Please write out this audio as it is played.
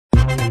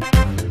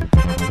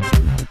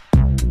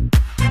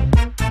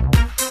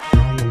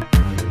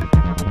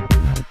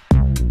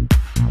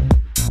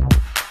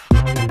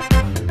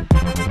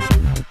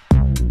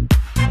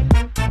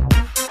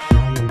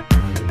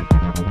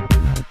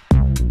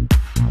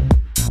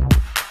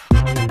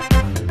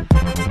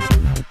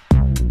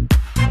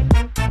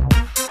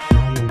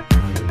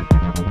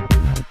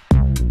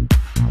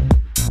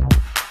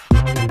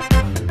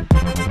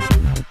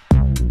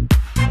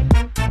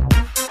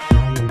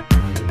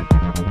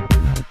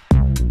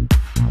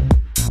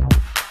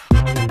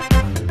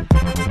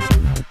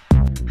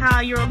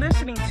You're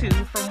listening to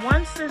From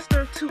One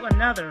Sister to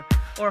Another,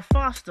 or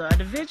FOSTA, a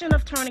division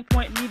of Turning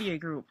Point Media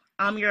Group.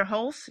 I'm your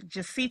host,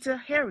 Jessita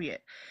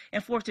Harriet,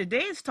 and for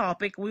today's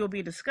topic, we will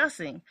be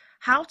discussing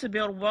how to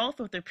build wealth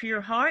with a pure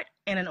heart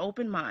and an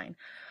open mind.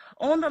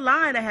 On the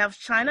line, I have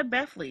Chyna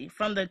Bethley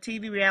from the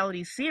TV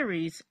reality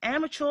series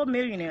Amateur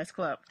Millionaires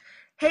Club.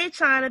 Hey,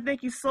 Chyna,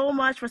 thank you so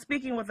much for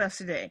speaking with us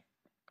today.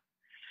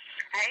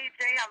 Hey,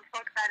 Jay, I'm so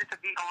excited to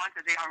be on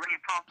today. I'm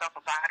really pumped up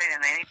about it,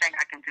 and anything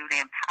I can do to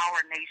empower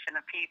a nation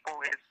of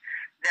people is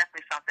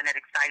definitely something that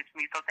excites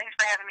me. So thanks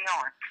for having me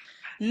on.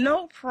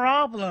 No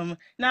problem.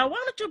 Now, why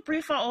don't you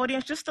brief our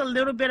audience just a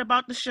little bit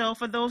about the show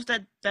for those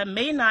that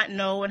may not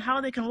know and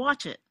how they can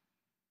watch it?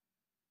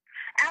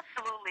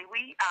 Absolutely.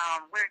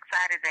 We're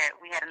excited that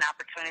we had an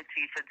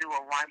opportunity to do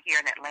a run here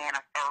in Atlanta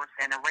first,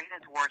 and the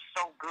ratings were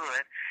so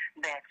good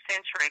that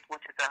Centric,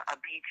 which is a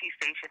BET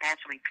station,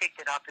 actually picked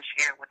it up to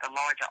share it with a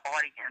larger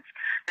audience.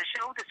 The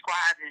show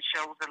describes and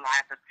shows the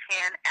lives of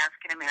 10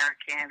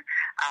 African-American,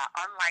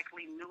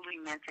 unlikely,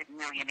 newly minted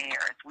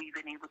millionaires. We've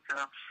been able to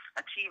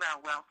achieve our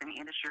wealth in the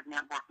industry of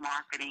network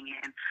marketing,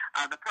 and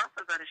the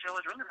purpose of the show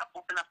is really to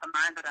open up the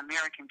minds of the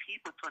American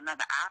people to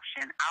another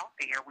option out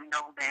there. We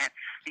know that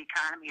the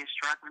economy is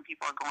struggling.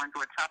 People are going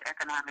through a tough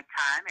economic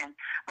time, and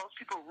most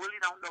people really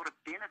don't know the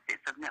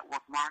benefits of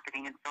network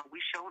marketing. And so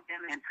we showed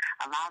them and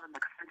allowed them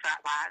to come into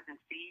our lives and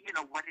see,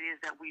 what it is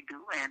that we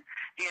do and,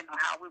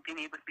 how we've been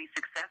able to be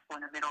successful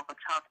in the middle of a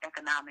tough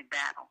economic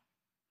battle.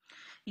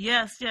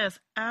 Yes,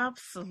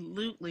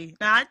 absolutely.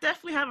 Now, I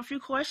definitely have a few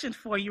questions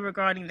for you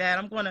regarding that.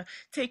 I'm going to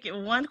take it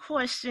one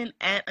question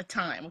at a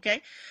time,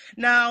 okay?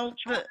 Now,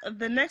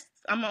 the next,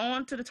 I'm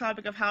on to the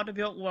topic of how to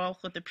build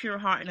wealth with a pure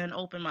heart and an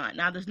open mind.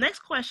 Now, this next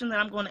question that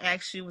I'm going to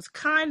ask you is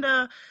kind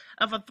of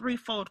a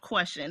threefold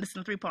question. It's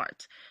in three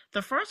parts.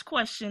 The first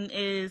question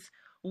is,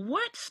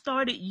 what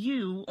started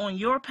you on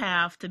your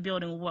path to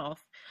building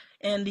wealth?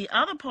 And the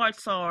other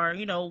parts are,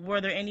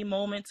 were there any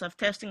moments of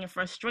testing and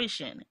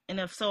frustration? And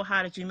if so,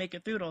 how did you make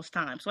it through those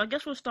times? So I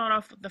guess we'll start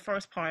off with the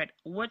first part.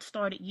 What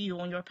started you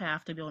on your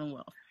path to building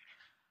wealth?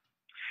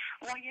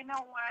 Well, you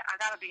know what? I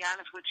got to be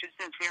honest with you.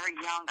 Since very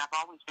young, I've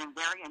always been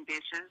very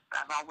ambitious.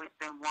 I've always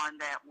been one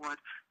that would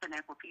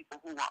connect with people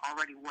who were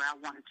already where I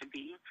wanted to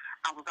be.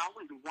 I was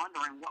always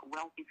wondering what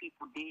wealthy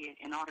people did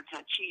in order to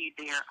achieve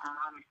their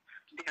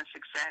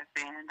success.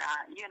 And,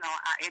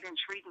 it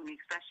intrigued me,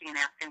 especially in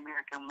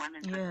African-American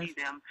women, to see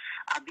them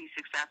be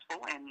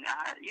successful and,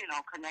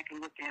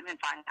 connecting with them and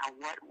finding out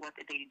what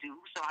did they do.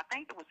 So I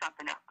think it was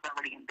something that was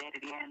already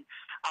embedded in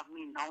of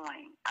me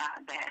knowing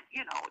that,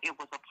 it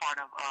was a part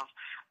of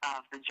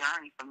the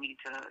journey for me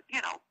to,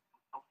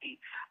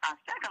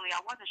 secondly,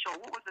 I wasn't sure.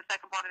 What was the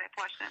second part of that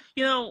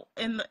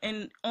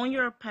question? On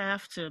your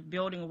path to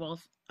building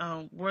wealth,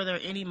 were there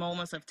any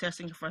moments of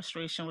testing and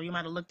frustration where you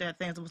might have looked at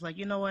things and was like,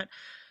 you know what,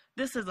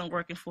 this isn't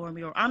working for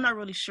me, or I'm not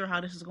really sure how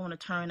this is going to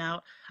turn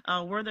out?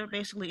 Were there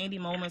basically any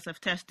moments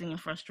of testing and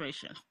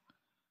frustration?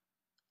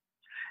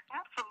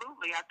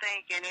 Absolutely. I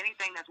think in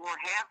anything that's worth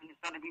having, there's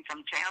going to be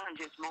some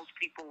challenges. Most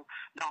people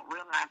don't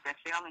realize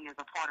that failing is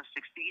a part of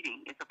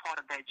succeeding. It's a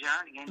part of that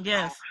journey. And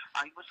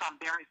so it was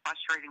some very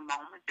frustrating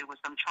moments. There was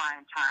some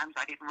trying times.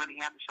 I didn't really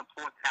have the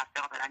support that I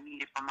felt that I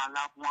needed from my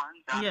loved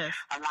ones.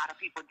 A lot of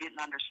people didn't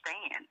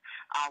understand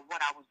what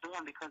I was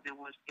doing because it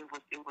was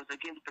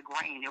against the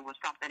grain. It was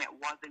something that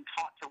wasn't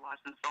taught to us.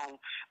 And so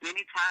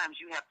many times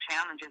you have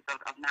challenges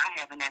of not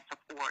having that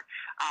support.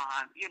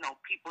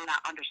 People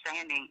not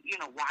understanding,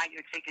 why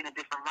you're taking a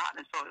different route.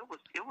 And so it was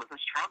a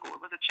struggle.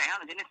 It was a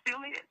challenge, and it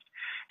still is.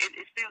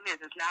 It still is.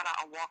 It's not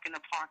a walk in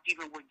the park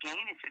even with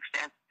gaining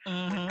success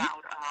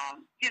without,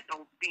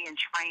 being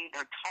trained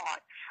or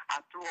taught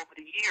through over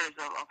the years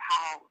of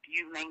how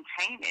you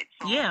maintain it.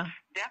 So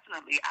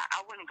definitely, I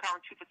would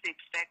encourage people to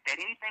expect that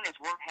anything that's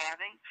worth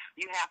having,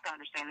 you have to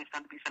understand there's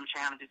going to be some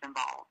challenges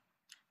involved.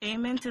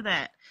 Amen to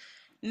that.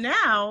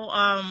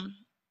 Now,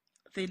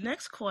 the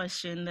next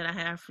question that I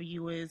have for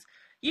you is,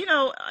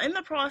 in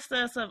the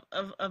process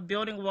of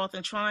building wealth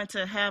and trying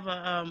to have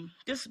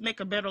just make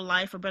a better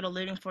life, a better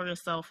living for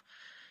yourself,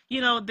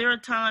 there are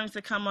times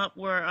that come up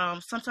where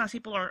sometimes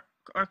people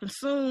are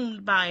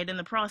consumed by it in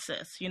the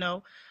process.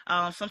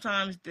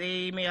 Sometimes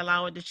they may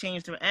allow it to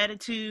change their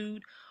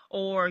attitude,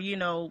 or,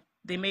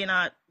 they may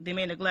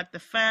neglect the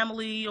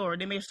family, or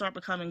they may start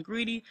becoming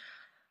greedy.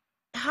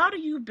 How do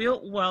you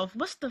build wealth?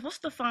 What's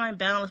the fine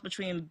balance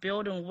between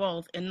building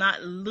wealth and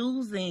not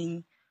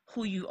losing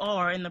who you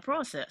are in the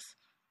process?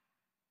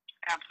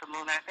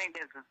 Absolutely. I think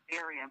this is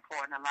very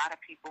important. A lot of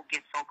people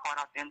get so caught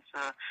up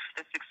into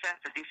the success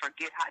that they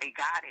forget how they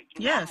got it.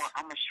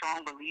 I'm a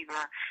strong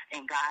believer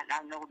in God, and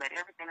I know that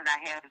everything that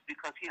I have is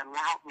because He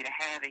allowed me to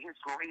have it. His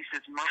grace,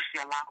 His mercy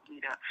allowed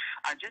me to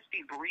just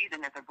be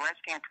breathing as a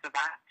breast cancer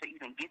survivor to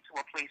even get to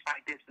a place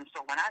like this. And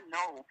so when I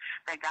know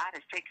that God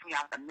has taken me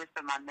out of the midst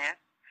of my mess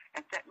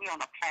and set me on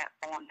a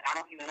platform that I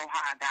don't even know how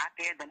I got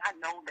there, then I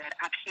know that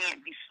I can't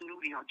be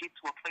snooty or get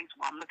to a place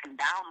where I'm looking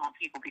down on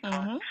people,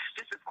 because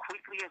just as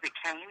quickly as it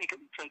came, it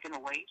could be taken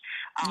away.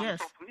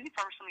 So for me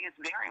personally,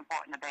 it's very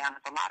important to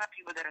balance. A lot of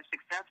people that are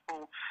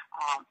successful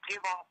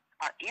give off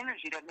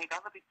energy that make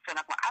other people feel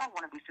like, well, I don't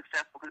want to be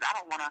successful because I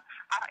don't want to.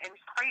 And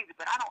it's crazy,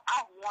 but I don't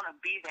want to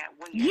be that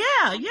way.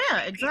 Yeah, when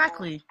yeah,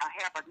 exactly. People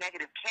have a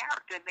negative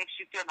character, it makes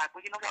you feel like,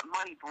 well, you know what,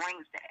 money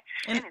brings that,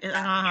 and it's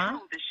not the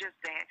truth. It's just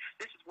that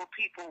this is what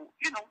people,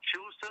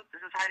 choose to.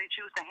 This is how they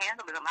choose to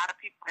handle it. A lot of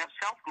people have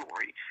self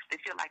glory. They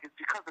feel like it's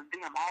because of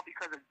them, all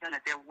because of them,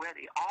 that they're where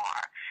they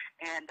are.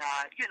 And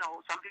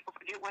some people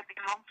forget where they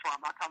come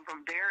from. I come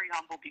from very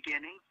humble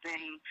beginnings,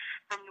 being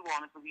from New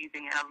Orleans,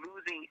 Louisiana,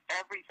 losing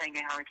everything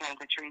in Hurricane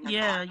Katrina.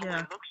 Yeah, so I know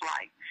what it looks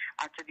like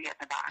to be at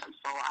the bottom.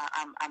 So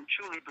I'm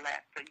truly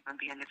blessed to even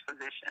be in this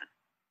position.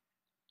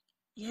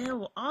 Yeah,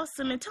 well,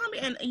 awesome. And tell me,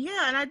 and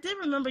I did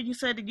remember you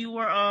said that you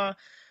were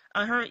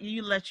I heard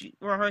you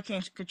were a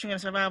Hurricane Katrina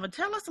survivor.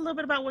 Tell us a little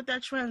bit about what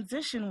that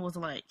transition was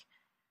like.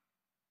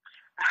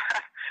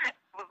 It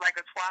was like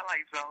a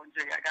twilight zone,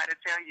 Jay. I got to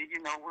tell you,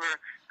 we're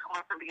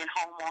going from being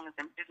homeowners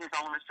and business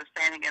owners to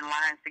standing in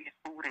lines to get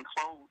food and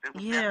clothes. It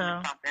was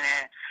definitely something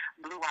that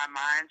blew our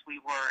minds.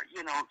 We were,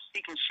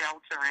 seeking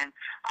shelter and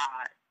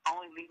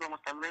only leaving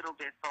with a little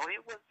bit. So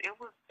it was it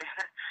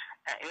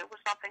was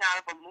something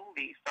out of a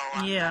movie. So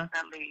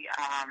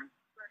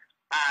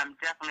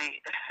definitely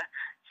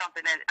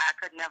something that I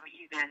could never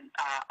even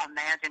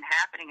imagine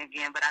happening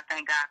again. But I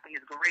thank God for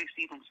His grace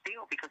even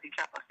still, because He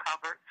kept us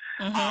covered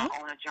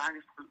on a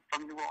journey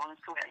from New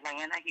Orleans to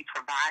Atlanta. He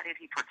provided,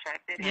 He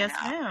protected. Yes,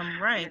 ma'am.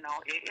 Right.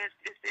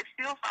 It's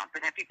still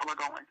something that people are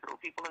going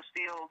through. People are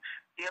still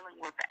dealing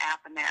with the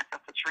aftermath of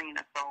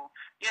Katrina. So,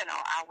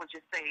 I would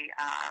just say,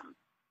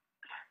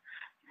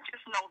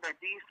 just know that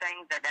these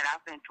things that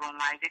I've been through in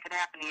life, it can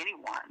happen to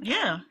anyone.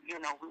 Yeah.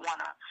 And, we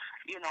want to,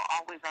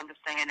 always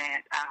understand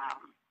that,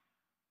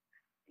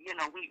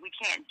 we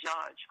can't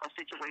judge a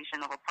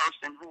situation of a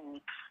person who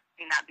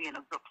may not be in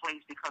a good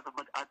place because of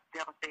a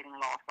devastating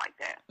loss like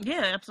that.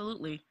 Yeah,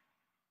 absolutely.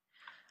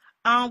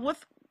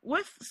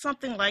 With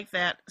something like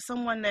that,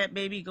 someone that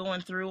may be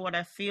going through or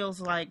that feels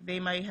like they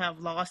may have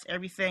lost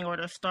everything or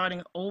they're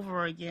starting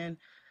over again,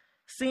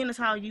 seeing as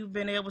how you've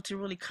been able to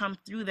really come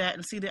through that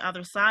and see the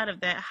other side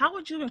of that, how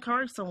would you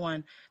encourage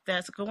someone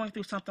that's going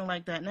through something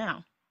like that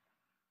now?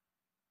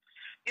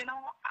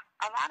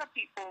 A lot of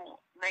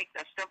people make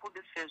a simple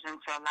decision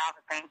to allow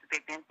the things that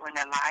they've been through in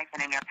their life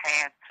and in their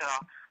past to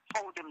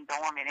hold them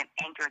dormant and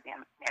anchor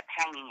them in their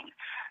pain.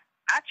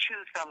 I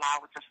choose to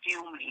allow it to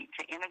fuel me,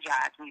 to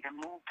energize me, to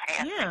move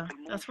past it, to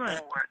move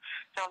forward,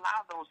 to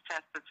allow those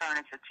tests to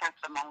turn into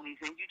testimonies.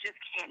 And you just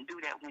can't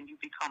do that when you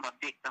become a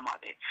victim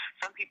of it.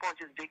 Some people are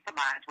just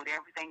victimized with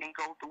everything they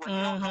go through. And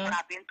you don't know what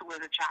I've been through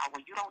as a child.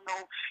 Well, you don't know,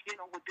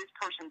 what this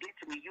person did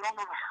to me. You don't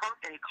know the hurt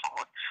that it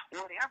caused.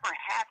 Whatever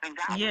happened,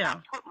 God will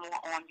not put more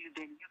on you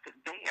than you could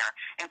bear.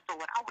 And so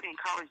what I would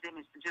encourage them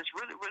is to just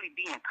really, really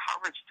be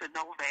encouraged to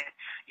know that,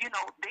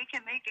 they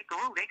can make it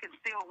through. They can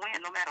still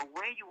win no matter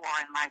where you are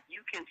in life.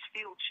 You can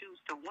still choose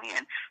to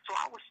win. So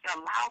I would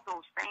allow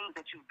those things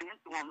that you've been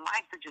through in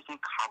life to just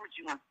encourage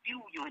you and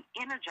fuel you and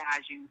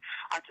energize you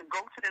to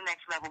go to the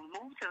next level,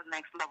 move to the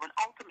next level, and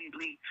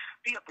ultimately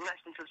be a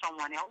blessing to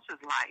someone else's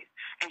life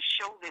and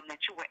show them that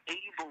you were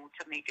able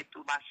to make it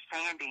through by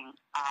standing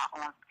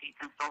on faith.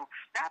 And so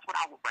that's what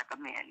I would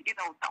recommend.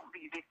 Don't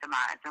be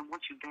victimized in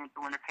what you've been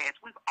through in the past.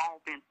 We've all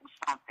been through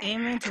something.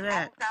 Amen to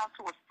that. It goes down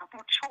to a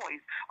simple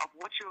choice of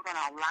what you're going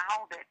to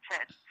allow that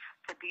test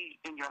to be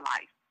in your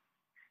life.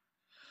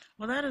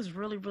 Well, that is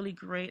really, really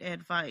great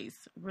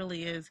advice.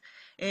 Really is.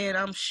 And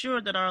I'm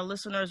sure that our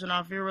listeners and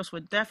our viewers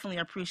would definitely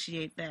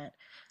appreciate that.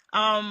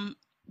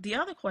 The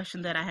other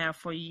question that I have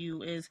for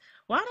you is,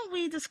 why don't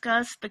we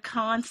discuss the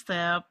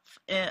concept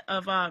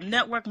of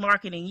network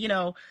marketing?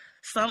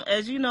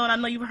 As you know, and I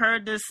know you've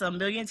heard this a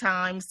million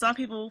times, some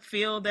people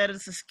feel that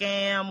it's a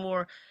scam,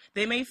 or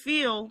they may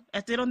feel,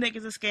 if they don't think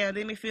it's a scam,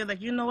 they may feel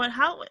like,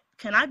 how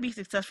can I be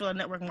successful in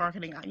network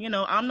marketing?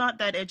 I'm not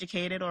that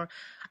educated, or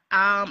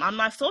I'm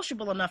not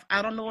sociable enough.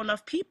 I don't know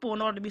enough people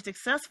in order to be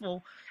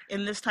successful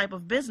in this type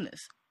of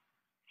business.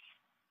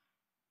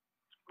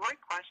 Great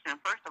question.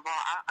 First of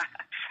all,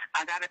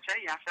 I got to tell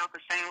you, I felt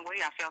the same way.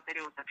 I felt that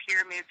it was a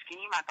pyramid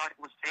scheme. I thought it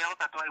was sales.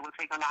 I thought it would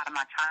take a lot of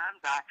my time.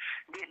 I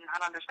did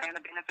not understand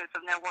the benefits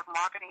of network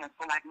marketing. And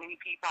so, like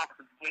many people, I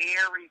was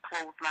very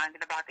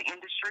close-minded about the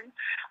industry.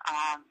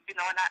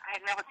 And I had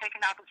never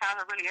taken out the time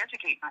to really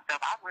educate myself.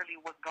 I really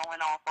was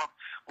going off of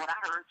what I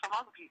heard some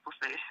other people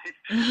say.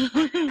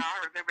 But, I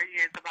remember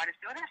hearing somebody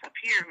say, that's a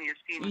pyramid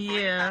scheme.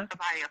 Yeah. So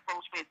somebody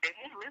approached me and said,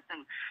 hey,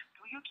 listen,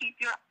 do you keep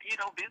your,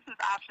 business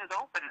options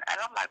open? And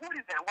I'm like, what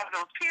is that? One of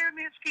those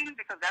pyramid schemes?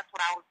 Because that's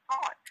what I was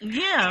taught.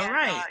 Yeah, and,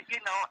 right.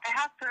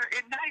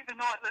 And not even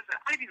knowing, listen,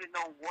 I didn't even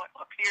know what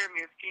a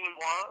pyramid scheme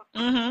was.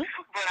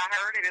 But I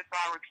heard it, and so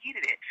I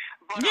repeated it.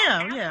 But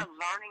after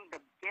learning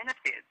the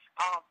benefits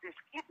of this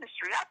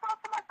industry, I thought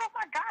to myself,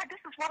 my God,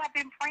 this is what I've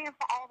been praying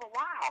for all the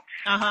while.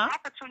 An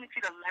opportunity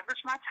to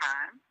leverage my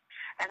time,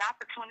 an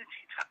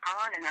opportunity to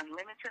earn an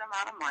unlimited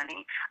amount of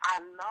money. I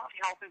love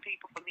helping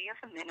people. For me,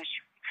 it's a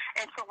ministry.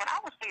 And so what I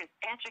would say is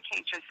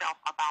educate yourself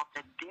about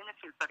the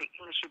benefits of the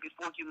industry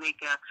before you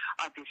make a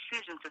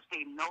decision to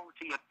say no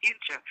to your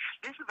future.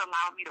 This has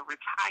allowed me to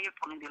retire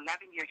from an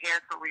 11-year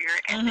hair career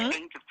at the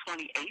age of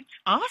 28.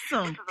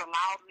 Awesome. This has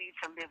allowed me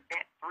to live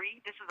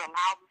debt-free. This has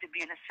allowed me to be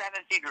in a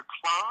 7-figure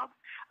club,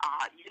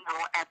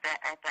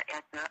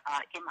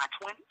 in my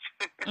 20s.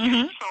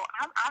 So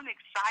I'm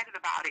excited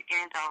about it.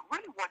 And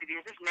really what it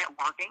is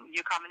networking.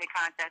 You're coming in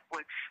contact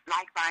with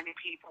like-minded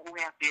people who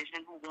have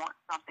vision, who want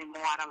something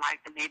more out of life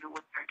than maybe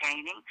what they're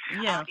gaining.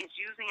 Yeah. It's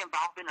usually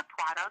involved in a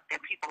product that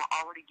people are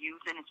already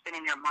using and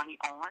spending their money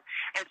on.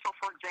 And so,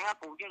 for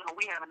example,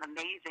 we have an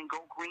amazing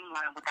Go Green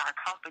line with our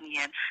company,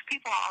 and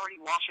people are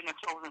already washing their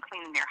clothes and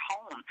cleaning their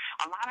home.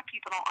 A lot of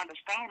people don't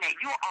understand that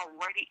you're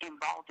already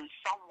involved in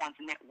someone's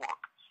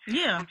network.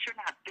 Yeah. But you're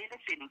not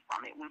benefiting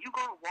from it. When you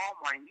go to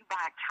Walmart and you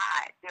buy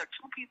Tide, there are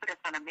two people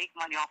that's going to make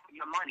money off of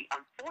your money.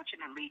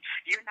 Unfortunately,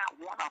 you're not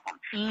one of them.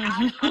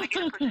 Tide is going to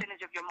get a percentage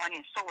of your money,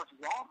 and so is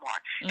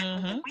Walmart. And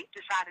so what we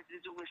decided to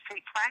do is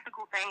take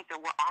practical things that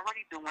we're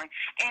already doing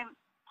and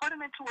put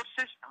them into a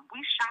system.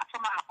 We shop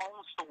from our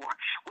own store.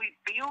 We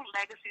build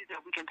legacies that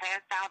we can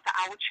pass down to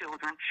our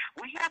children.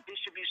 We have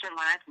distribution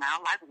lines now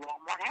like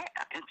Walmart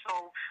has. And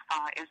so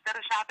instead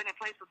of shopping in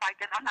places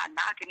like that, I'm not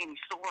knocking any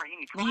store or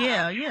any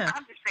product. Yeah.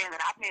 I'm just saying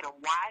that I've made a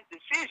wise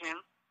decision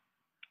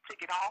to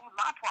get all of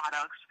my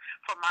products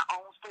from my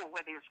own store,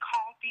 whether it's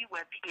coffee,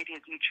 whether it is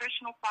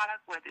nutritional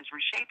products, whether it's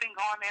reshaping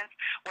garments,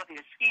 whether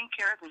it's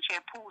skincare and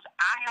shampoos.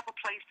 I have a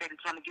place that is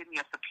going to give me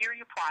a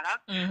superior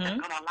product that's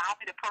going to allow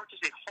me to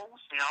purchase it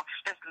wholesale,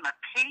 that's going to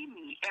pay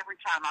me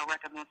every time I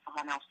recommend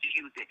someone else to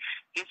use it.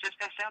 It's just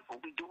that simple.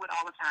 We do it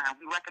all the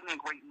time. We recommend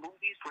great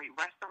movies, great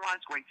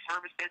restaurants, great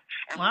services,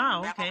 and we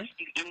never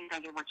receive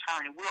anything in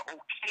return, and we're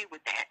okay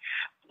with that.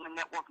 When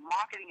network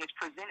marketing is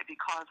presented,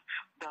 because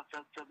the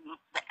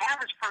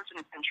average person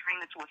has been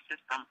trained into a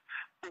system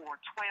for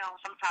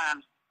 12,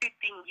 sometimes 15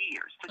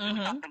 years to do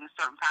something a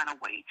certain kind of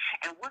way.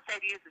 And what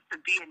that is to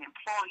be an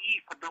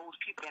employee for those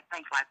people that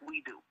think like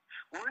we do.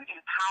 We're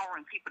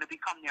empowering people to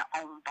become their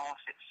own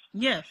bosses.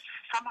 Yes.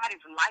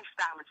 Somebody's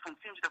lifestyle is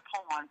contingent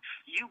upon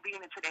you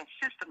being into that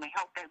system to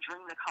help that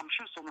dream to come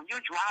true. So when you're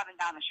driving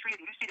down the street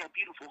and you see that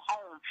beautiful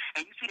home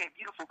and you see that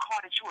beautiful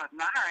car that you're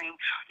admiring,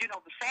 the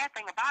sad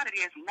thing about it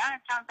is 9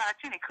 times out of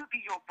 10, it could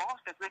be your boss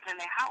that's living in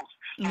their house.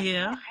 And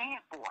you're paying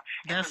for.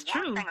 And that's the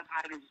true. worst thing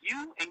about it is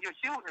you and your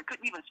children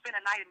couldn't even spend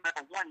a night in bed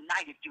for one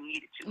night if you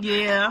needed to.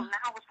 Yeah. So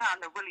now it's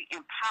time to really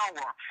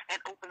empower and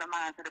open the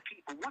minds of the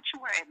people. What you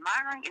are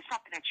admiring is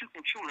something that you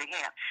can truly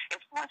have.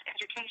 As far as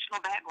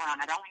educational background,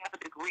 I don't have a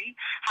degree.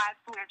 High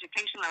school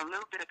education and a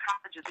little bit of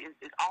college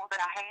is all that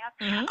I have.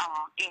 And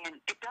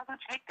it doesn't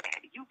take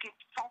that. You get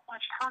so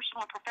much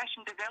personal and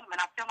professional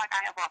development. I feel like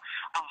I have a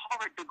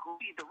Harvard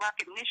degree, the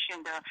recognition,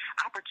 the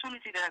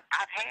opportunity that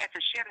I've had to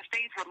share the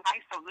stage with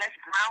likes of Les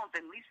Browns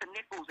and Lisa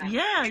Nichols and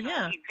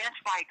events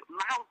like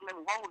Miles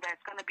Monroe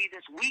that's going to be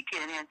this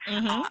weekend. And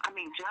John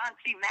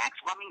C.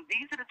 Maxwell.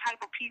 These are the type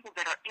of people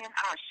that are in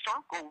our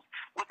circles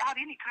without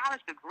any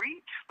college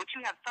degree, but you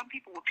have some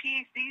people with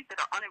PhDs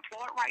that are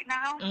unemployed right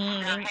now.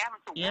 That are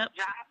having to work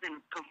jobs and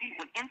compete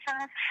with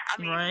interns.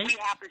 We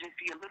have to just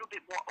be a little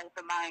bit more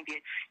open-minded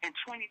in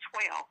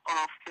 2012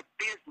 of the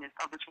business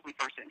of the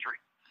 21st century,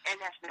 and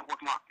that's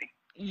network marketing.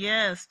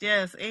 Yes.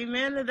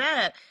 Amen to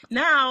that.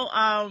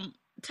 Now,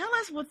 tell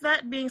us, with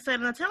that being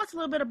said, and tell us a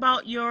little bit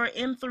about your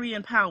M3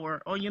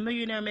 Empower or your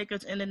Millionaire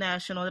Makers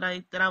International that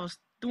I was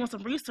doing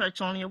some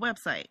research on your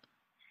website.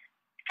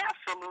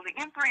 Absolutely.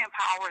 M3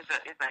 Empower is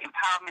an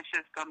empowerment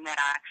system that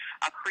I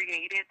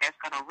created that's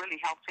going to really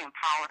help to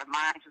empower the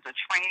minds. It's a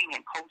training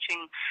and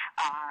coaching,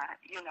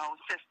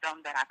 system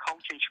that I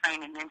coach and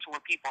train and mentor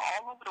people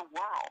all over the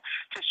world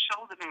to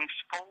show them and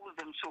expose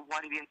them to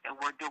what it is that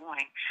we're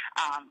doing.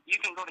 You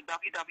can go to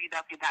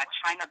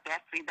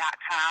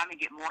www.ChynaBethley.com and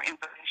get more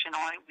information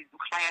on it. We do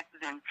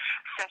classes and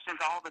sessions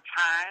all the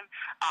time.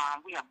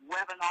 We have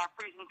webinar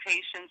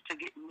presentations to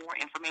get more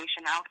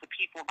information out to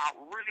people about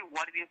really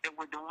what it is that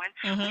we're doing.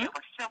 We have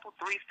a simple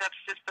 3-step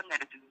system that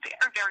is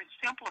very, very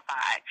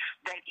simplified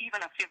that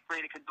even a 5th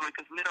grader could do it,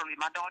 because literally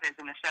my daughter is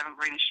in the 7th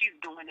grade and she's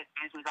doing this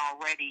business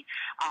already.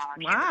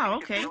 Wow,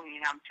 okay.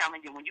 And I'm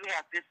telling you, when you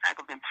have this type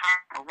of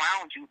empowerment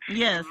around you,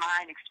 your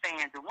mind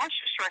expands. And once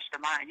you stretch the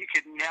mind, you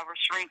can never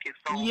shrink it.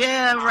 So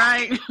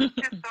right. It's a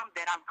system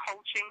that I'm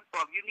coaching.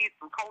 So if you need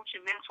some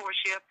coaching,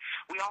 mentorship,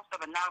 we also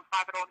have a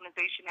nonprofit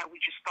organization that we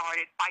just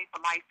started, Fight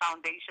for Life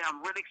Foundation.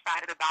 I'm really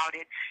excited about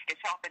it. It's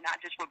helping not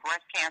just with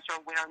breast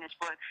cancer awareness,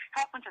 but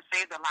helping to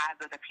save the lives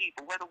of the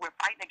people. Whether we're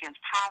fighting against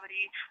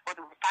poverty,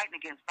 whether we're fighting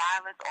against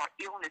violence or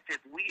illnesses,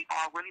 we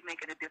are really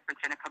making a difference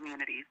in the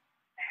communities.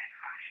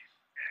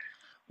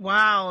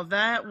 Wow,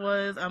 that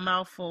was a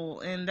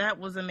mouthful, and that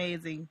was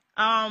amazing.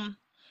 I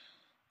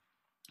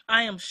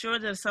am sure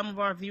that some of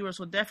our viewers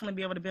will definitely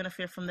be able to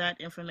benefit from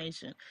that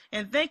information.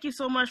 And thank you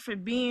so much for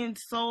being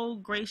so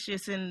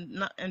gracious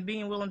and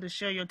being willing to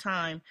share your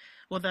time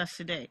with us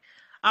today.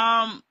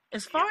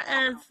 As far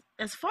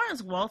as far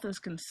as wealth is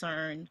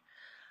concerned,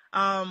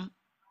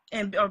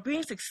 and or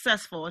being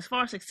successful, as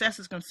far as success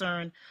is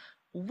concerned,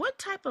 what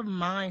type of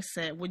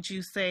mindset would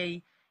you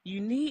say you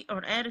need,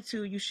 or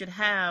attitude you should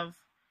have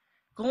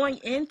going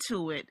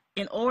into it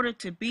in order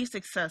to be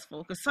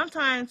successful? Because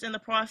sometimes in the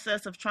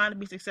process of trying to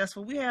be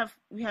successful, we have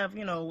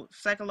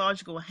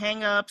psychological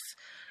hangups.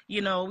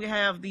 We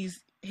have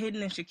these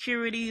hidden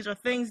insecurities or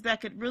things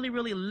that could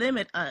really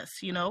limit us.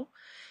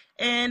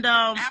 And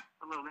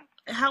Absolutely.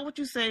 how would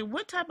you say,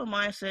 what type of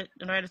mindset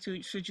and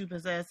attitude should you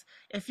possess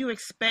if you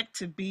expect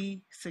to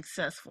be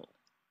successful?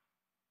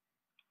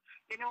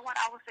 You know what?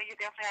 I would say you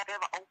definitely have to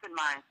have an open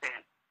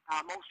mindset.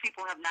 Most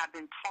people have not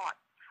been taught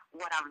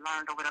what I've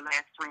learned over the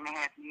last 3.5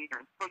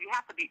 years. So you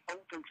have to be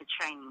open to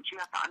change. You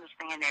have to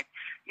understand that,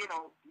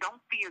 don't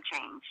fear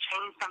change.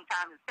 Change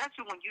sometimes,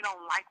 especially when you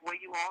don't like where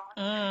you are,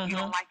 you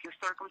don't like your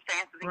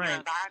circumstances and your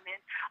environment.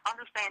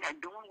 Understand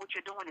that doing what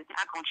you're doing is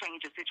not going to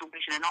change your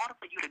situation. In order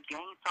for you to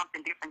gain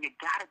something different, you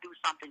got to do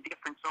something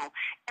different. So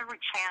every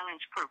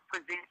challenge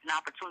presents an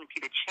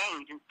opportunity to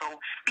change. And so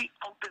be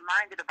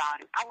open-minded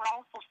about it. I would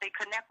also say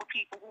connect with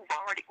people who's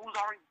already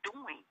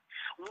doing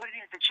what it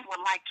is that you would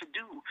like to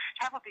do.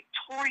 Have a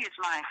victorious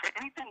mindset.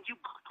 Anything you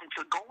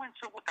go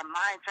into with the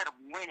mindset of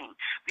winning,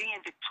 being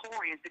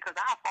victorious, because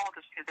our Father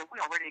says that we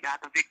already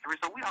got the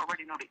victory, so we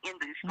already know the end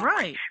of the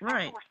story.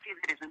 Right. Our Lord says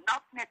that there's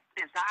nothing that's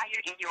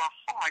desired in your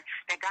heart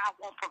that God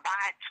won't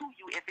provide to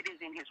you if it is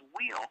in His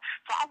will.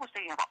 So I would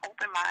say have an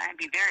open mind,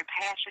 be very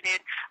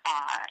passionate,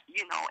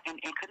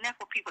 and connect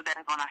with people that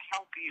are going to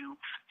help you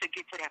to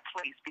get to that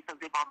place because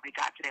they've already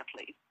got to that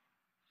place.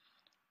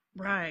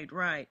 Right.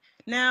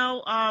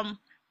 Now,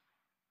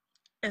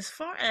 as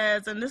far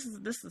as, and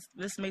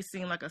this may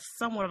seem like a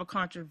somewhat of a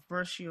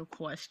controversial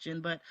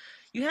question, but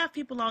you have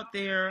people out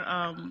there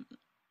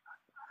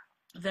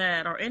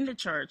that are in the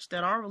church,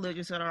 that are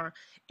religious, that are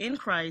in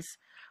Christ,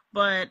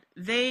 but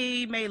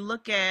they may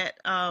look at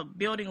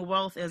building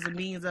wealth as a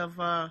means of,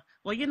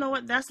 well, you know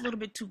what, that's a little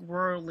bit too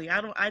worldly.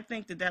 I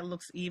think that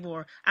looks evil,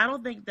 or I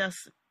don't think that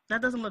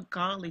doesn't look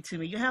godly to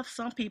me. You have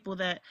some people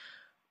that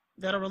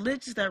are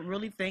religious that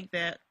really think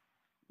that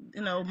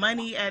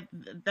money at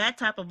that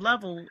type of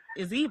level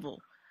is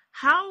evil.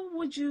 How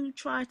would you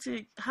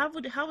how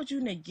would you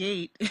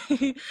negate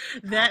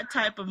that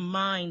type of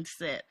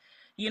mindset?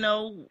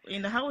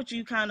 How would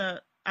you kind of,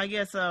 I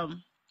guess,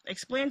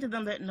 explain to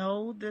them that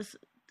no, this,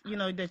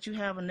 that you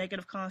have a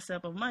negative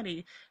concept of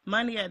money.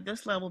 Money at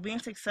this level, being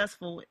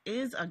successful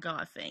is a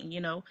God thing.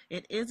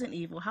 It isn't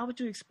evil. How would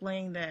you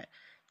explain that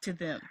to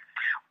them?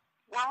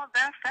 Well,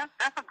 that's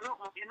a good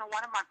one.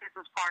 One of my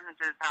business partners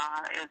is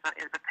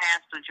a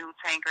pastor, Jude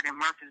Tankard, in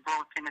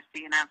Murfreesboro,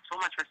 Tennessee, and I have so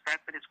much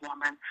respect for this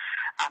woman.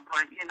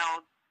 But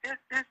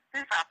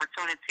this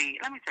opportunity.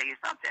 Let me tell you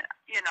something.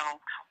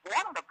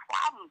 One of the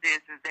problems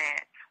is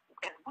that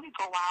as we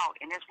go out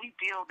and as we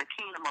build the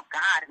kingdom of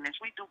God and as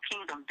we do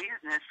kingdom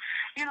business,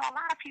 a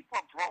lot of people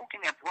are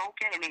broken. They're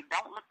broken and they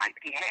don't look like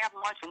they have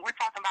much. And we're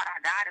talking about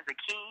our God as a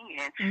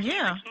king and He's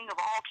the king of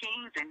all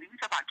kings. And we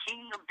talk about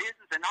kingdom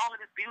business and all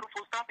of this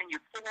beautiful stuff. And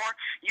you're poor.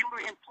 You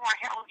were in poor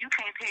health. You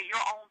can't pay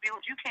your own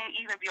bills. You can't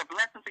even be a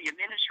blessing to your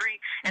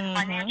ministry in a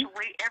financial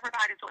way.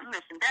 Everybody's doing,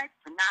 listen, that's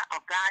not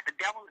of God. The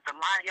devil is a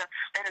liar.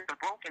 That is a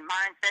broken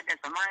mindset.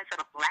 That's the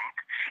mindset of lack.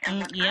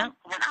 And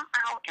when I'm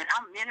out and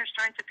I'm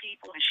ministering to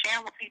people and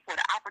sharing with people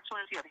the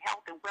opportunity of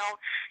health and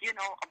wealth,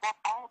 above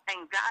all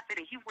things, God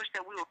said that He wished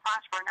that we would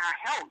prosper in our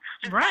health.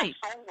 Just our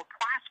soul will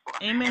prosper.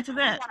 Amen to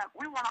that.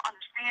 We want to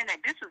understand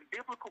that this is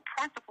biblical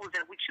principles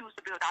that we choose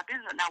to build our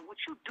business. Now, what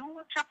you do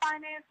with your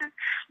finances,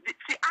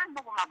 see, I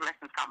know where my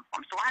blessings come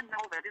from. So I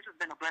know that this has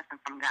been a blessing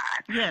from God.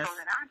 Yes. So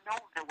that I know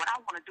that what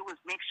I want to do is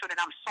make sure that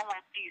I'm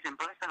sowing seeds and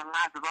blessing the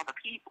lives of other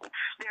people.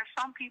 There are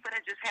some people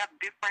that just have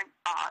different,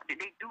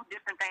 they do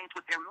different things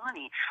with their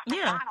money.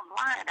 But bottom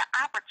line, the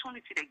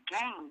opportunity to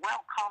gain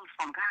wealth comes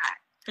from God.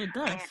 It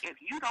does. And if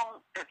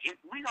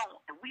we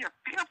are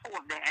fearful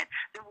of that,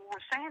 then what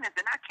we're saying is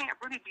that I can't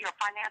really be a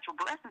financial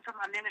blessing to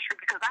my ministry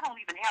because I don't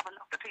even have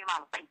enough to pay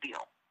my light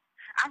bill.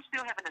 I'm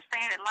still having to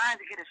stand in line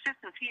to get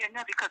assistance here and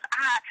there because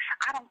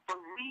I don't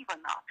believe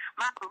enough.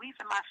 My belief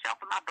in myself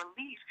and my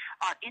belief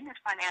in this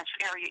financial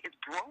area is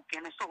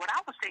broken. And so what I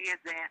would say is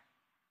that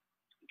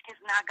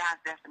it's not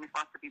God's destiny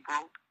for us to be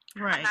broke.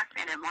 Right. I'm not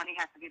saying that money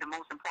has to be the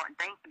most important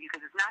thing for you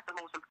because it's not the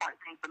most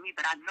important thing for me,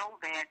 but I know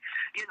that,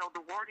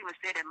 the word even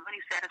said that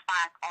money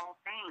satisfies all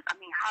things. I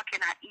mean, how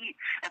can I eat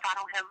if I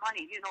don't have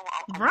money? A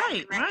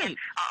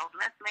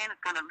blessed man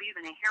is going to leave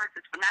an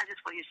inheritance, but not just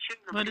for his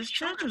children, but his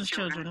children's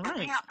children.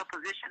 Right. We have to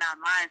position our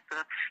minds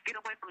to get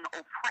away from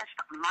the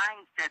oppressed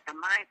mindset, the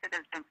mindset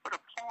that's been put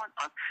upon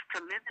us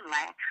to live in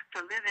lack,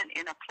 to live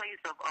in a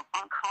place of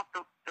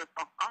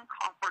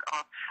uncomfort,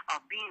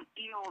 of being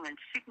ill and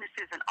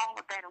sicknesses and all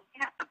of that. And we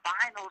have to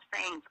bind those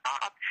things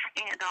up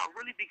and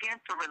really begin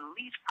to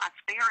release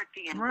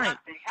prosperity and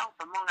wealth and health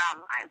among our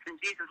lives in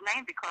Jesus'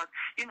 name because,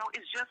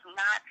 it's just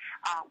not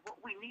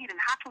what we need. And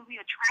how can we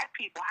attract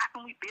people? How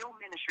can we build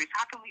ministries?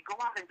 How can we go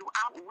out and do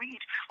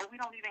outreach when we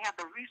don't even have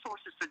the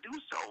resources to do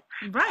so?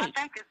 Right. So I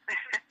think it's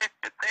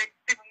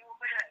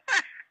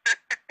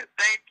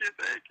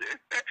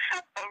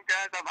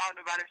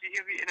about it. If you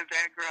hear me in the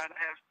background, I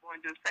have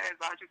someone just saying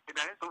about you.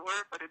 That's a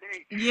word for the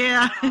day.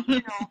 Yeah.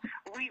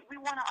 But, we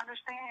want to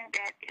understand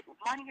that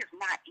money is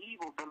not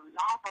evil. The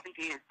love of it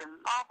is. The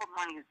love of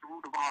money is the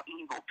root of all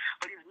evil.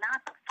 But it's not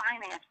the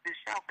finance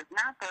itself. It's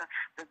not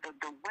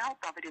the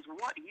wealth of it. It's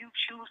what you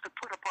choose to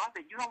put above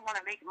it. You don't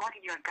want to make money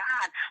your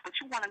God, but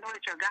you want to know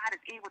that your God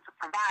is able to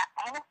provide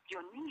all of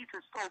your needs.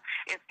 And so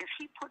if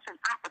he puts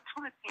an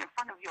opportunity in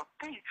front of your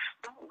face,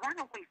 don't run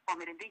away from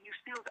it, and then you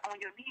still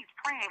on your knees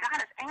praying.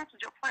 God has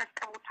answered your prayer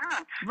several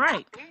times.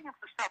 Right. Begging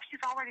for stuff.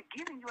 He's already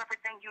given you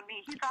everything you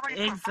need. He's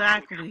already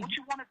exactly. provided. What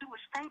you want to do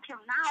is thank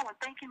him now and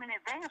thank him in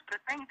advance for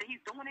the things that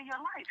he's doing in your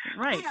life.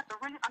 Right. We have to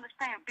really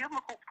understand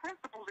biblical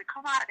principles that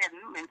come out of that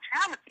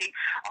mentality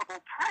of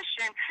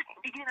oppression and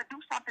begin to do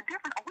something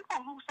different, or we're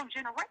going to lose some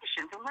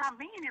generations. And what I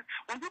mean is,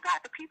 when you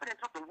got the people that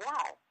took the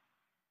world,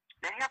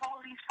 they have all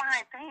these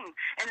fine things,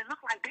 and it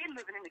looks like they're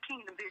living in the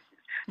kingdom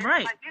business. It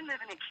right. looks like they're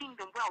living in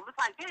kingdom wealth. It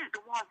looks like they're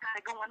the ones got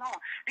it going on.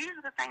 These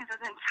are the things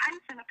that's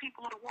enticing the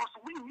people of the world.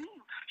 So we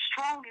need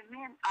strong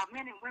men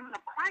and women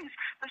of Christ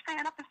to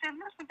stand up and say,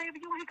 listen,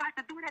 baby, you ain't got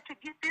to do that to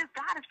get this.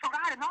 God is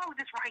providing all of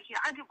this right here.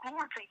 I give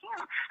glory to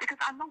him because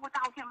I know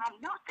without him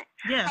I'm nothing.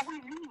 Yes. So we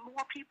need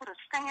more people to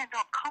stand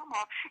up, come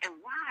up, and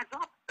rise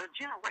up a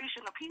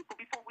generation of people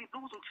before we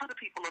lose them to the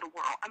people of the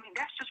world. I mean,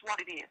 that's just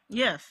what it is.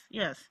 Yes,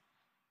 yes.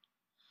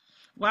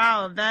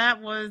 Wow,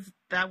 that was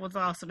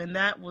awesome, and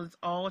that was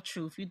all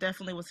truth. You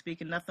definitely were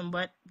speaking nothing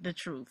but the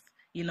truth.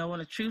 And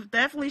the truth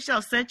definitely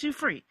shall set you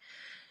free.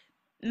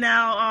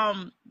 Now,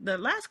 the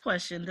last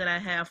question that I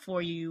have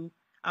for you,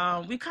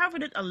 we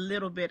covered it a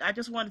little bit. I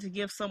just wanted to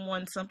give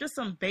someone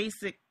some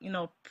basic,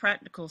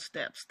 practical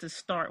steps to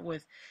start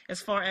with, as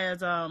far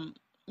as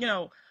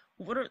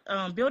what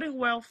are building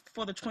wealth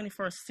for the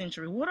 21st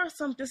century. What are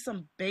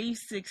some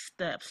basic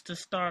steps to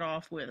start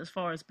off with, as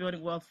far as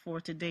building wealth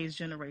for today's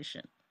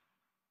generation?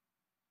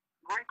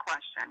 Great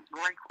question.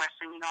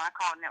 I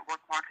call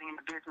network marketing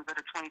the business of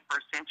the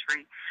 21st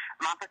century.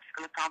 My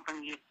particular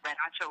company that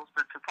I chose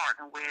to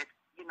partner with,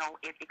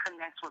 it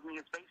connects with me.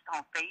 It's based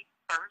on faith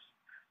first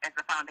as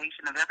the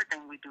foundation of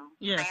everything we do.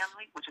 Yes.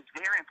 Family, which is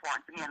very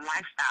important to me, and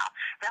lifestyle.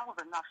 That was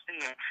enough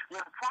said. The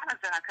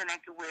products that I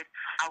connected with,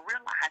 I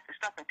realized the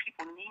stuff that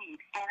people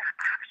need,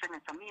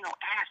 antioxidants, amino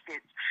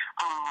acids,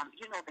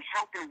 the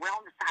health and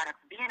wellness side of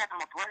being that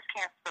I'm a breast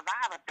cancer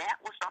survivor, that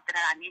was something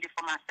that I needed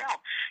for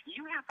myself.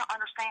 You have to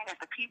understand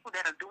that the people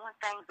that are doing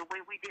things the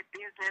way we did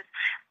business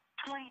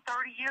 20,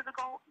 30 years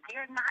ago,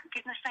 they're not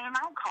getting the same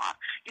outcome.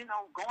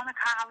 Going to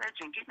college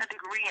and getting a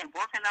degree and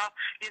working up,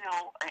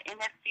 in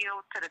that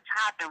field to the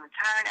top and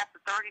retiring after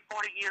 30,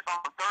 40 years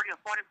off of 30 or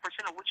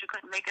 40% of what you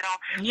couldn't make it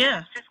off.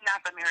 Yeah. It's just not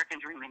the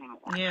American dream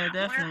anymore. Yeah,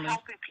 definitely. We're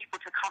helping people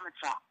to come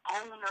into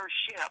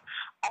ownership.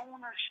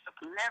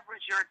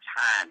 Leverage your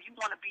time. You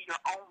want to be your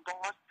own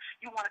boss.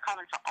 You want to come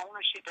into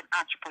ownership and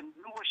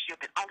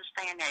entrepreneurship and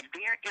understand that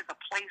there is a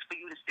place for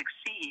you to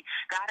succeed.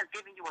 God has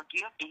given you a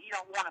gift, and you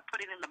don't want to put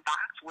it in the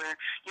box where,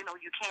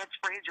 you can't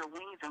spread your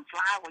wings and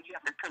fly, where you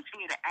have to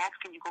continue to ask,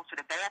 can you go to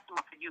the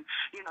bathroom, or can you,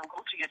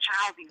 go to your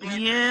child's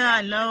event? Yeah,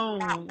 that's I know.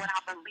 not what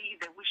I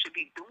believe that we should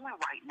be doing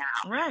right now.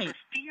 Right. The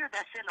fear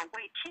that's in the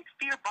way, kick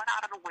fear butt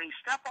out of the way.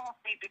 Step on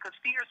faith, because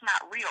fear is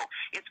not real.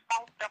 It's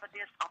false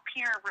evidence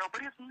appearing real, but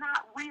it's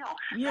not real.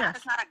 Yes.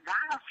 God is not a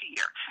God of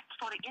fear.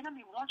 So the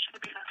enemy wants you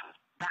to be in a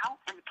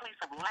doubt, in a place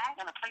of lack,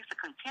 in a place of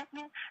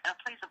contentment, in a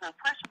place of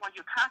oppression, where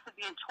you're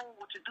constantly being told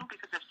what to do,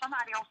 because if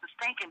somebody else is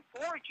thinking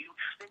for you,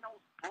 then those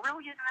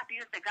brilliant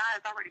ideas that God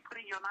has already put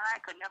in your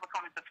mind could never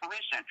come into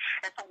fruition.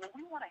 And so what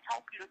we want to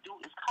help you to do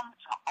is come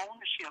to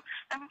ownership.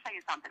 Let me tell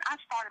you something. I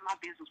started my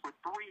business with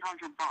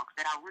 $300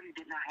 that I really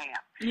did not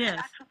have. Yes. And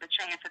I took the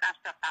chance and I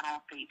stepped out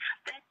on faith.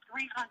 That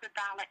 $300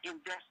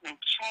 investment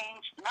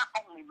changed not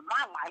only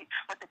my life,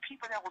 but the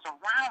people that was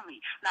around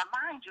me. Now,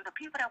 mind you, the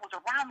people that was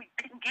around me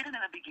didn't get it in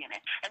the beginning.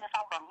 And if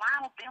I would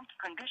allow them to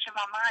condition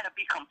my mind to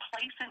be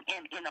complacent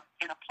in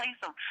a place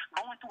of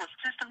going through a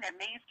system that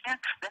made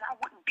sense, then I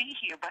wouldn't be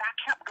here. But I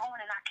kept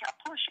going and I kept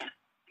pushing.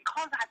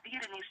 Because I did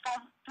and they saw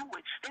me do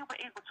it, they were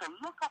able to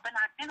look up and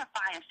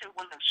identify and say,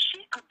 well, if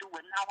she could do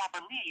it, now I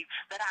believe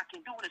that I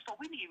can do it. And so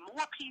we need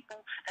more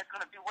people that's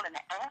going to be willing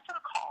to answer the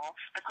call,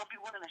 that's going to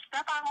be willing to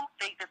step out on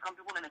faith, that's going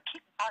to be willing to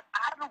kick butt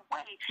out of the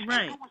way,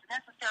 right, and do what's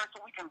necessary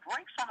so we can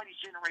break some of these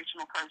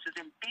generational curses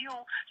and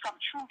build some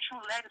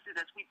true legacies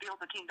as we build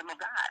the kingdom of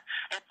God.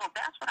 And so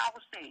that's what I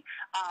would say.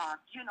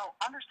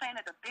 Understand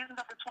that the business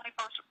of the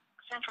 21st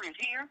century is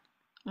here.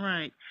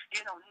 Right.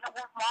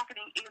 Network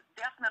marketing is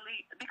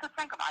definitely, because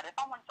think about it, if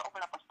I wanted to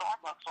open up a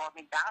Starbucks or a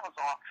McDonald's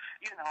or,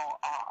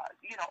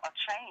 a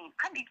chain,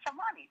 I need some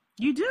money.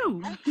 You do.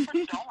 Most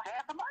people don't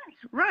have the money.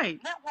 Right.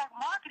 Network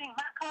marketing,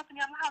 my company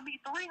allowed me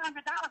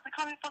 $300 to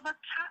come in for the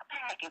top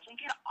package and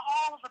get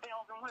all of the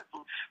bells and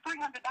whistles.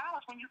 $300,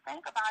 when you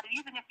think about it,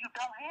 even if you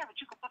don't have it,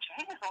 you can put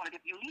your hands on it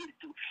if you needed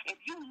to.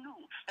 If you knew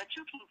that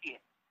you can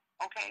get,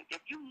 if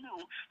you knew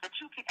that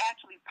you could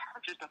actually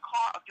purchase the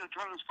car of your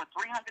dreams for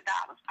 $300,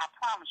 I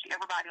promise you,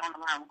 everybody on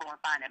the line will go and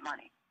find that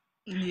money.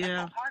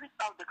 Yeah. And so part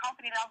of the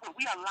company that I'm with,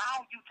 we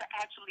allow you to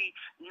actually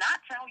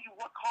not tell you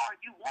what car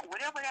you want.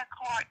 Whatever that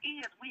car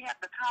is, we have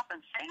the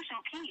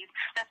compensation piece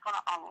that's going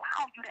to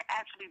allow you to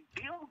actually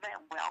build that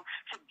wealth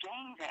to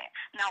gain that.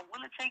 Now,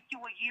 will it take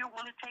you a year?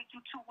 Will it take you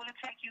 2? Will it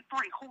take you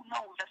 3? Who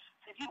knows? That's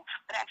to you.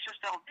 But ask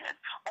yourself this.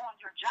 On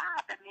your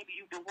job that maybe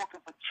you've been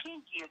working for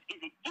 10 years, is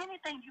it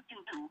anything you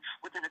can do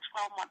within a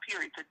 12-month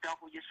period to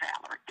double your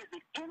salary? Is it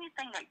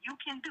anything that you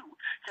can do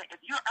to, if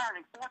you're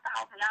earning $4,000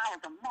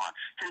 a month,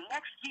 to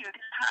next year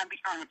this time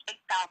be earning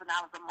 $8,000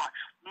 a month?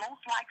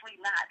 Most likely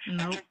not.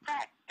 Nope. And in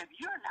fact, if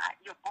you're not,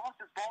 your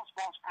boss's boss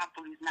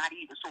probably is not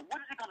either. So what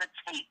is it going to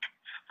take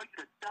for you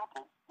to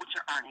double what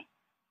you're earning?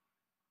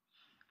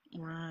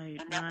 Right.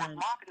 And network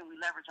marketing, we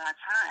leverage our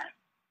time.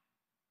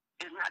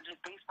 It's not just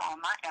based on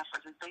my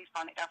efforts, it's based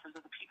on the efforts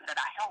of the people that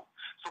I help.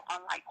 So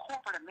unlike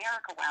corporate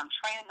America, where I'm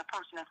training the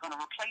person that's going to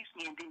replace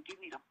me and then give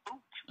me the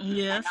boot,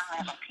 yes, and now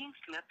I have a pink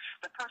slip,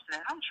 the person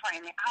that I'm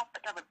training, I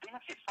don't ever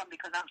benefit from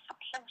because I'm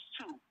supposed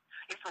to.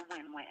 It's a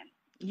win-win.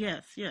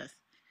 Yes, yes.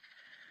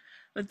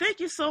 But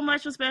thank you so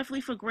much, Ms. Bethley,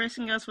 for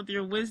gracing us with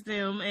your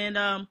wisdom. And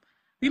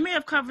we may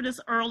have covered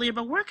this earlier,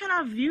 but where can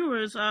our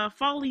viewers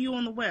follow you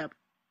on the web?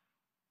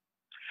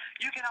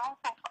 You can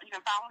also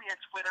follow me at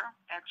Twitter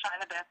at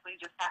Chyna Bethley,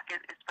 just like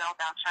it's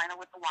spelled out, Chyna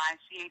with the Y,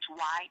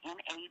 CHYNABETHLEY.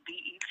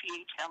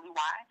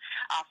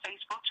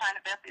 Facebook, Chyna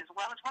Bethley, as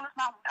well as my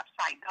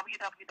website,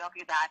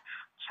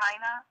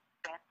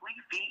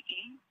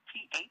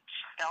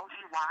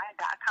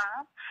 www.ChynaBethley.com.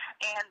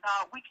 And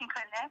we can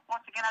connect.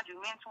 Once again, I do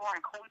mentor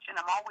and coaching.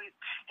 I'm always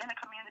in the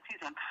communities,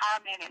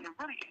 empowerment, and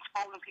really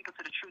exposing people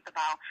to the truth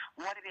about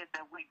what it is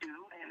that we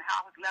do and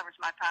how I've leveraged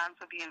my time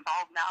to be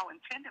involved now in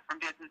 10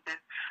 different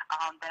businesses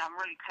that I'm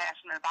really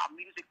passionate about,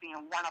 music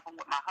being one of them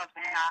with my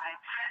husband and I.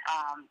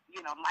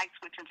 Light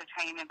Switch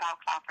Entertainment, About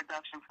Cloud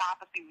Production,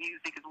 Prophecy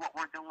Music is what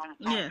we're doing.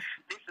 So yes.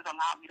 This has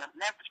allowed me to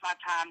leverage my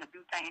time to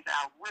do things that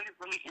I really,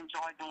 really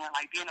enjoy doing,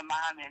 like being a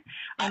mom.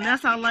 And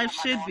that's how life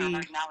should be.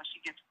 Right now, as she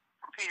gets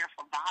prepared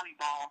for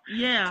volleyball.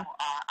 Yeah. So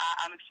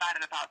I'm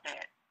excited about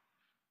that.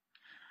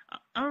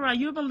 All right,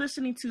 you've been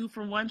listening to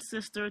From One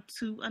Sister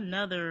to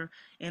Another,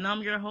 and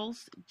I'm your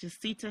host,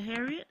 Jessita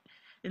Harriet,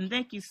 and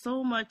thank you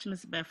so much,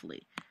 Ms.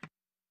 Bethley.